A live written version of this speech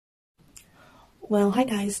Well, hi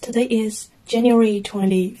guys, today is January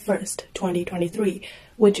 21st, 2023,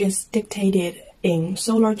 which is dictated in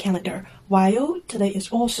solar calendar, while today is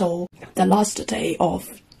also the last day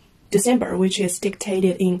of December, which is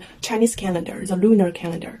dictated in Chinese calendar, the lunar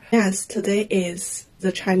calendar. Yes, today is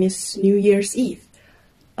the Chinese New Year's Eve,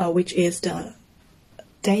 which is the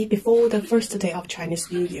day before the first day of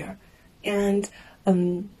Chinese New Year. And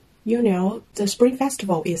you know, the Spring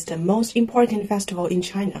Festival is the most important festival in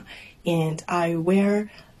China, and I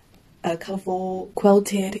wear a colorful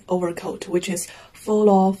quilted overcoat, which is full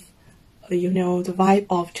of, you know, the vibe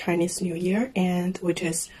of Chinese New Year, and which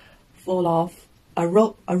is full of a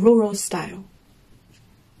rural style.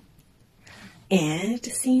 And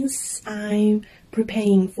since I'm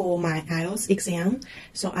preparing for my IELTS exam,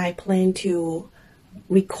 so I plan to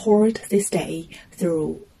record this day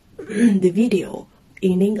through the video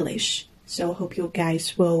in English. So hope you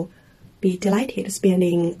guys will be delighted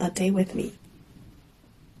spending a day with me.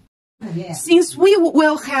 Since we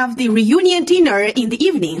will have the reunion dinner in the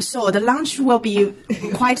evening, so the lunch will be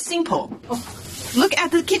quite simple. Look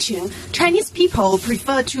at the kitchen. Chinese people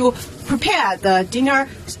prefer to prepare the dinner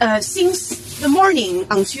since the morning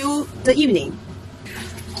until the evening.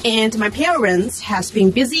 And my parents has been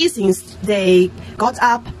busy since they got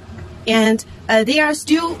up, and they are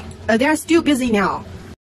still busy now.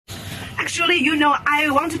 Actually, you know, I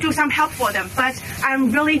want to do some help for them, but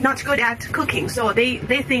I'm really not good at cooking, so they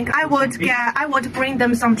think I would bring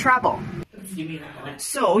them some trouble.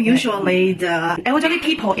 So usually the elderly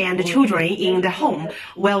people and the children in the home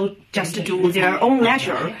will just do their own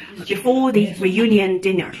leisure before the reunion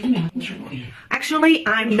dinner. Actually,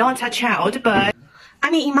 I'm not a child, but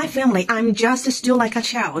I mean, in my family, I'm just still like a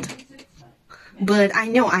child. But I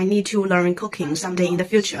know I need to learn cooking someday in the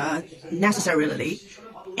future, necessarily,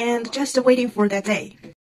 and just waiting for that day.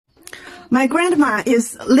 My grandma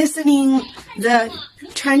is listening the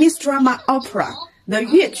Chinese drama opera, the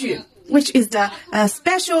Yueju, which is the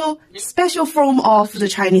special form of the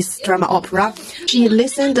Chinese drama opera. She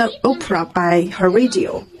listened the opera by her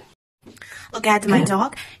radio. Look at my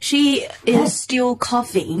dog. She is still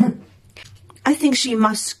coughing. I think she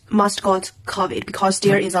must got COVID, because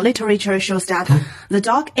there is a literature shows that the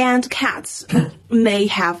dog and cats may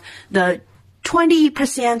have the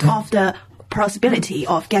 20% of the possibility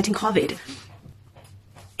of getting COVID.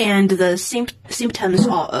 And the symptoms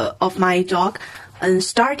of my dog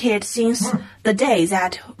started since the day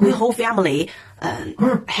that the whole family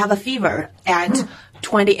have a fever at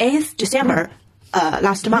 28th December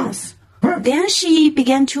last month. Then she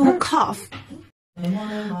began to cough.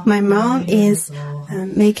 My mom is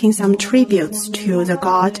making some tributes to the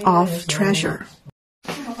god of treasure.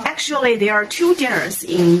 Actually, there are two dinners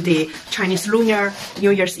in the Chinese Lunar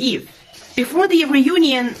New Year's Eve. Before the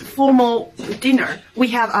reunion formal dinner, we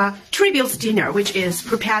have a tribute dinner, which is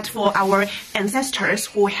prepared for our ancestors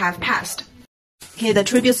who have passed. Okay, the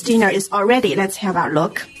tribute dinner is all ready. Let's have a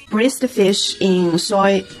look. Braised fish in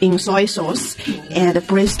soy sauce, and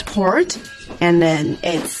braised pork, and then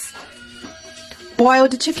it's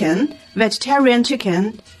boiled chicken, vegetarian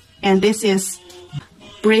chicken, and this is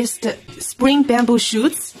braised spring bamboo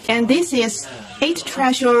shoots, and this is 8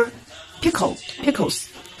 treasure pickles,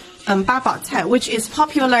 八宝菜, which is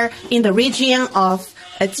popular in the region of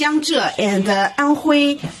Jiangzhe and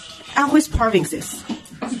Anhui's provinces.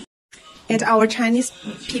 And our Chinese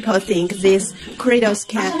people think these cradles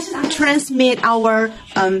can transmit our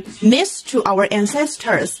myths to our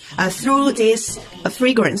ancestors through this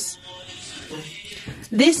fragrance.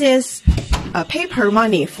 This is paper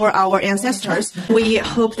money for our ancestors. We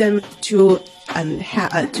hope them to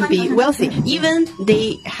be wealthy, even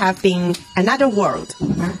they have been another world.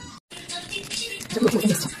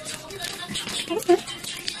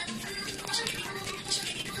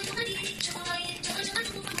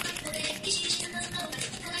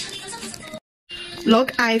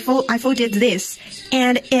 Look, I folded this,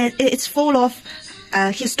 and it's full of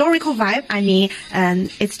historical vibe. I mean,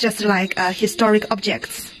 it's just like historic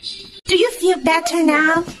objects. Do you feel better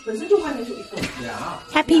now?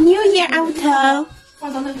 Happy New Year, Auto!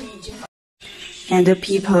 And the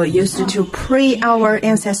people used to pray our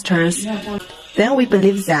ancestors. Then we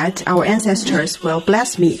believe that our ancestors will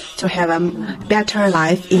bless me to have a better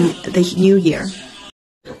life in the new year.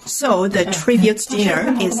 So the tribute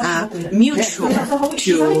dinner is a mutual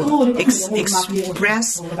to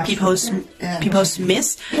express people's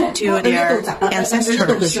myths to their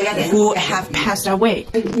ancestors who have passed away.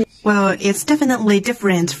 Well, it's definitely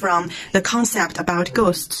different from the concept about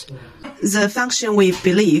ghosts. The function we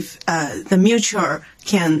believe the mutual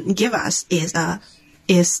can give us is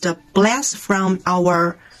the bless from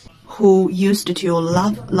our who used to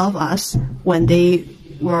love us when they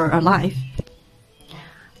were alive.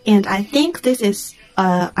 And I think this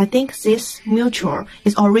mutual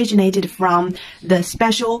is originated from the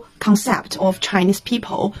special concept of Chinese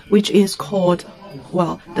people, which is called,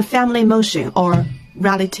 well, the family motion or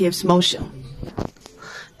relatives motion.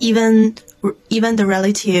 Even the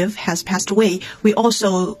relative has passed away, we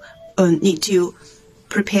also need to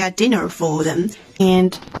prepare dinner for them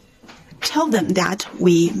and tell them that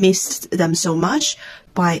we missed them so much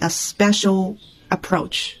by a special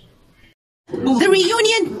approach. The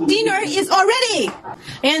reunion dinner is all ready,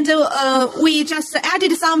 and we just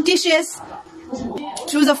added some dishes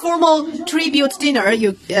to the formal tribute dinner.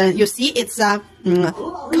 You see, it's a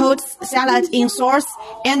cold salad in sauce,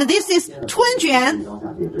 and this is 春卷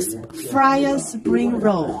fried spring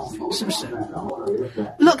roll. 是不是?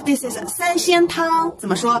 Look, this is 三鲜汤. 怎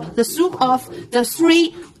么说? The soup of the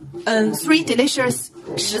three delicious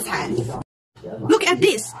食材. Look at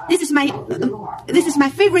this. This is my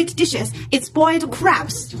favorite dishes. It's boiled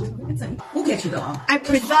crabs. I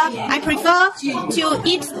prefer to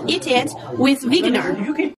eat it with vinegar.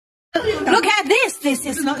 Look at this. This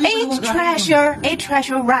is eight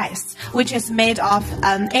treasure rice, which is made of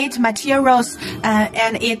 8 materials,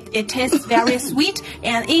 and it tastes very sweet.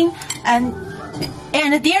 And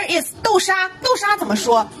there is 豆沙. 豆沙怎么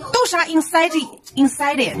说? 豆沙 inside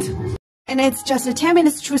it. And it's just 10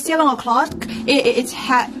 minutes to 7 o'clock. It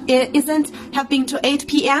isn't have been to 8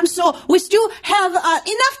 p.m. So we still have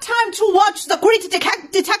enough time to watch the Great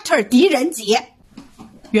Detector 狄仁杰.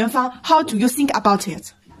 元芳, how do you think about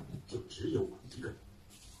it?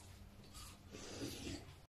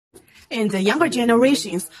 And the younger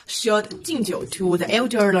generations should 敬酒 to the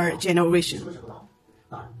elder generation.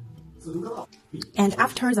 And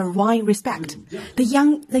after the wine respect, the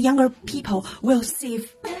younger people will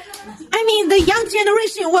receive. The young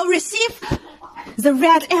generation will receive the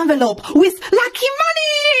red envelope with lucky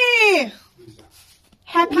money.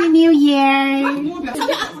 Happy New Year!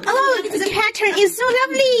 Oh, the pattern is so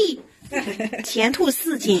lovely. 前途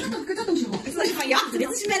似锦.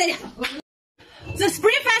 The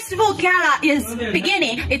Spring Festival Gala is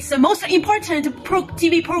beginning. It's the most important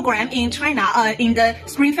TV program in China in the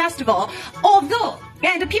Spring Festival.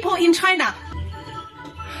 And people in China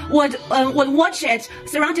would watch it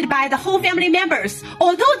surrounded by the whole family members.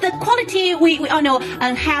 Although the quality we all know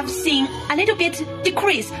have seen a little bit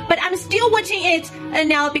decrease, but I'm still watching it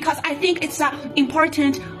now because I think it's an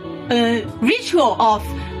important ritual of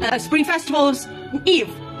Spring Festival's Eve.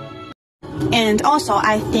 And also,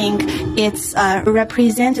 I think it's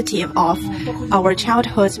representative of our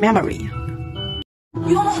childhood's memory.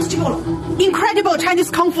 Incredible Chinese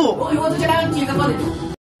Kung Fu!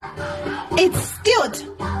 It's stilt,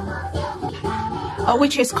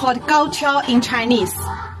 which is called Gao Qiao in Chinese.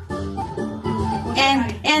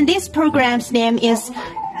 And this program's name is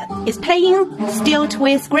Playing Stilt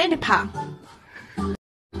with Grandpa.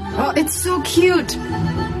 Oh, it's so cute!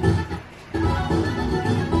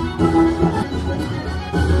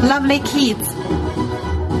 Lovely kids.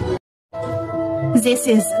 This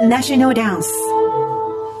is national dance.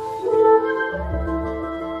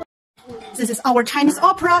 This is our Chinese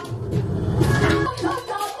opera.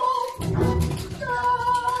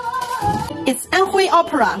 It's Anhui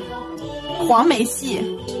opera, 黄梅戏.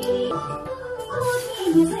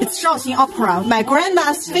 It's Shaoxing opera, my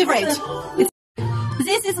grandma's favorite.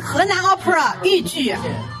 This is Henan opera, 豫剧.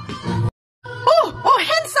 Oh,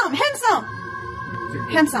 handsome.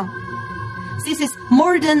 This is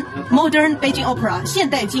modern Beijing opera, 现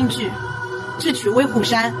代京剧, 智取威虎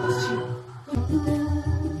山.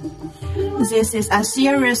 This is a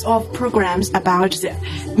series of programs about the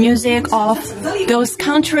music of those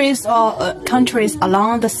countries or countries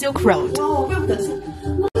along the Silk Road. Oh,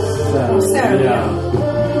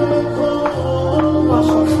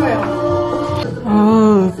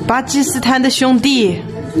 Pakistan 的兄弟.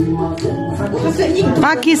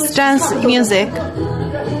 Pakistan's music.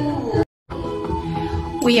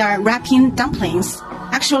 We are wrapping dumplings.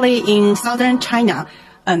 Actually, in southern China,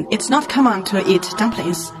 it's not common to eat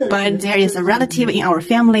dumplings, but there is a relative in our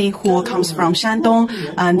family who comes from Shandong,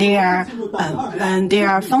 and they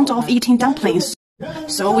are fond of eating dumplings.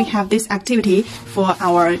 So we have this activity for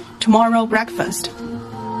our tomorrow breakfast.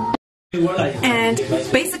 And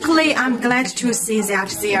basically, I'm glad to see that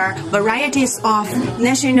there are varieties of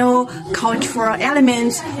national cultural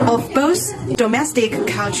elements of both domestic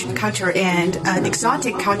culture and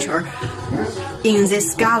exotic culture in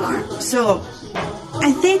this gala. So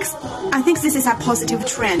I think this is a positive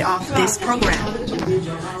trend of this program.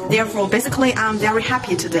 Therefore, basically, I'm very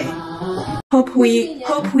happy today. Hope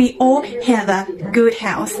we all have a good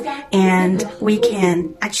health and we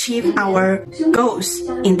can achieve our goals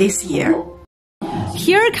in this year.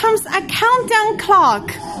 Here comes a countdown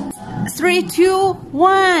clock. 3, 2,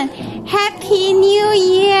 1. Happy New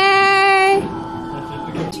Year!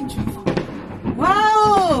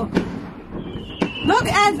 Wow! Look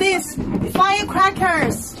at these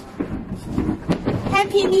firecrackers.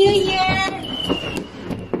 Happy New Year!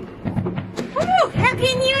 Woo!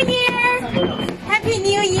 Happy New